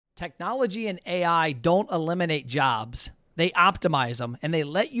Technology and AI don't eliminate jobs. They optimize them, and they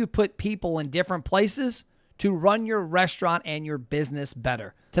let you put people in different places to run your restaurant and your business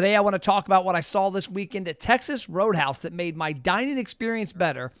better. Today, I want to talk about what I saw this weekend at Texas Roadhouse that made my dining experience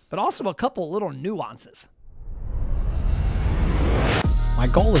better, but also a couple little nuances. My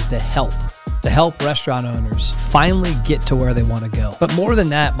goal is to help restaurant owners finally get to where they want to go. But more than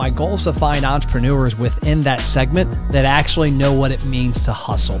that, my goal is to find entrepreneurs within that segment that actually know what it means to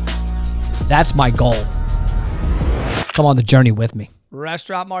hustle. That's my goal. Come on the journey with me.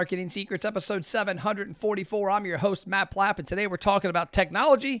 Restaurant Marketing Secrets, episode 744. I'm your host, Matt Plapp, and today we're talking about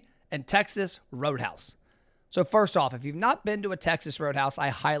technology and Texas Roadhouse. So first off, if you've not been to a Texas Roadhouse, I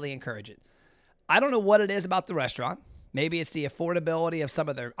highly encourage it. I don't know what it is about the restaurant. Maybe it's the affordability of some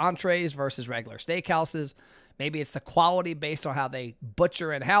of their entrees versus regular steakhouses. Maybe it's the quality based on how they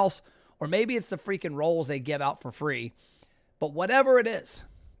butcher in-house, or maybe it's the freaking rolls they give out for free. But whatever it is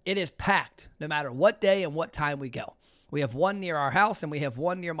packed no matter what day and what time we go. We have one near our house, and we have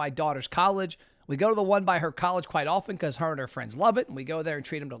one near my daughter's college. We go to the one by her college quite often because her and her friends love it, and we go there and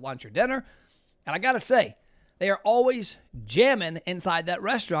treat them to lunch or dinner. And I got to say, they are always jamming inside that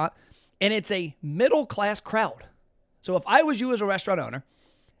restaurant, and it's a middle-class crowd. So if I was you as a restaurant owner,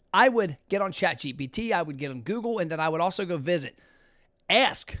 I would get on ChatGPT, I would get on Google, and then I would also go visit.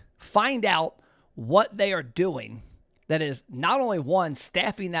 Ask, find out what they are doing that is not only, one,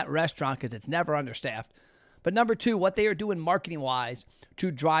 staffing that restaurant because it's never understaffed, but number two, what they are doing marketing-wise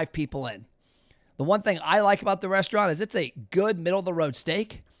to drive people in. The one thing I like about the restaurant is it's a good middle-of-the-road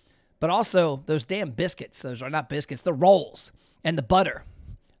steak, but also those damn biscuits. Those are not biscuits, the rolls and the butter.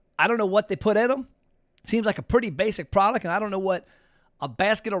 I don't know what they put in them. Seems like a pretty basic product, and I don't know what a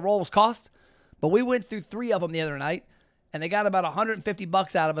basket of rolls cost, but we went through 3 of them the other night, and they got about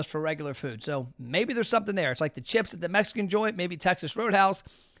 $150 out of us for regular food. So maybe there's something there. It's like the chips at the Mexican joint, maybe Texas Roadhouse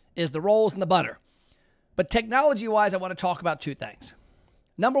is the rolls and the butter. But technology-wise, I want to talk about 2 things.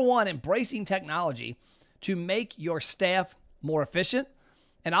 Number one, embracing technology to make your staff more efficient.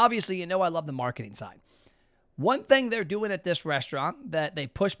 And obviously, you know I love the marketing side. One thing they're doing at this restaurant that they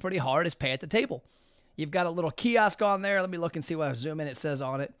push pretty hard is pay at the table. You've got a little kiosk on there. Let me look and see what I zoom in. It says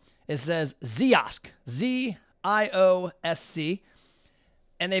on it. It says Ziosc, Z-I-O-S-C.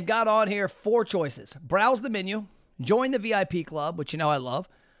 And they've got on here 4 choices. Browse the menu, join the VIP club, which you know I love,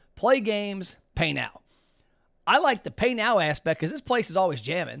 play games, pay now. I like the pay now aspect because this place is always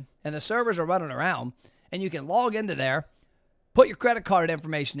jamming and the servers are running around, and you can log into there, put your credit card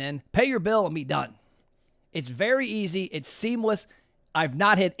information in, pay your bill, and be done. It's very easy. It's seamless. I've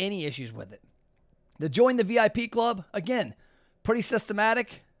not had any issues with it. The join the VIP club, again, pretty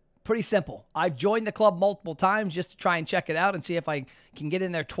systematic, pretty simple. I've joined the club multiple times just to try and check it out and see if I can get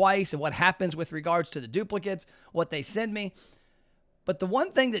in there twice and what happens with regards to the duplicates, what they send me. But the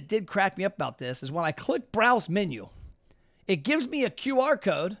one thing that did crack me up about this is when I click browse menu, it gives me a QR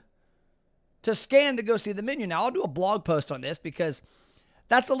code to scan to go see the menu. Now, I'll do a blog post on this because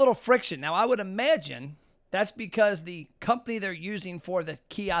that's a little friction. Now, I would imagine that's because the company they're using for the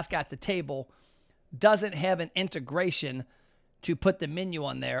kiosk at the table doesn't have an integration to put the menu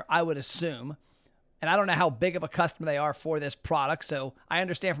on there, I would assume. And I don't know how big of a customer they are for this product, so I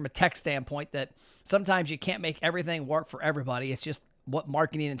understand from a tech standpoint that sometimes you can't make everything work for everybody. It's just what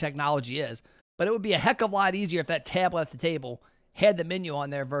marketing and technology is. But it would be a heck of a lot easier if that tablet at the table had the menu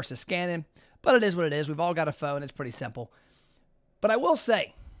on there versus scanning. But it is what it is. We've all got a phone. It's pretty simple. But I will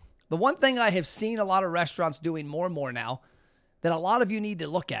say, the one thing I have seen a lot of restaurants doing more and more now that a lot of you need to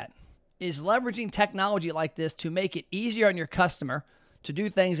look at is leveraging technology like this to make it easier on your customer to do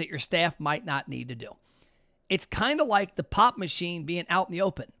things that your staff might not need to do. It's kind of like the pop machine being out in the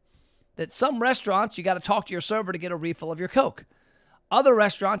open. That some restaurants, you got to talk to your server to get a refill of your Coke. Other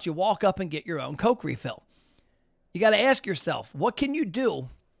restaurants, you walk up and get your own Coke refill. You got to ask yourself, what can you do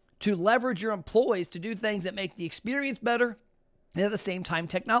to leverage your employees to do things that make the experience better and at the same time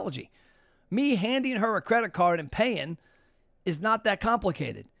technology? Me handing her a credit card and paying is not that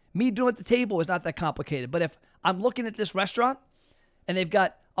complicated. Me doing it at the table is not that complicated. But if I'm looking at this restaurant and they've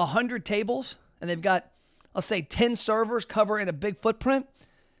got 100 tables and they've got, let's say, 10 servers covering a big footprint,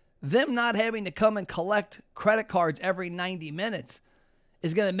 them not having to come and collect credit cards every 90 minutes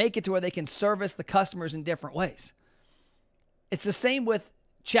is going to make it to where they can service the customers in different ways. It's the same with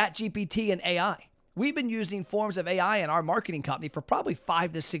ChatGPT and AI. We've been using forms of AI in our marketing company for probably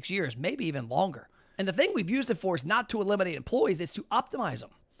 5 to 6 years, maybe even longer. And the thing we've used it for is not to eliminate employees, it's to optimize them.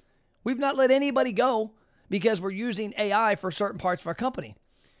 We've not let anybody go because we're using AI for certain parts of our company.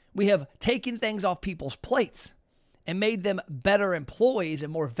 We have taken things off people's plates and made them better employees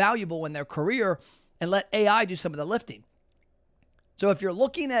and more valuable in their career and let AI do some of the lifting. So if you're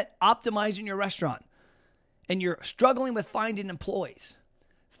looking at optimizing your restaurant and you're struggling with finding employees,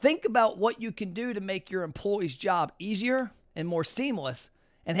 think about what you can do to make your employees' job easier and more seamless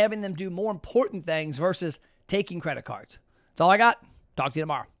and having them do more important things versus taking credit cards. That's all I got. Talk to you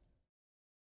tomorrow.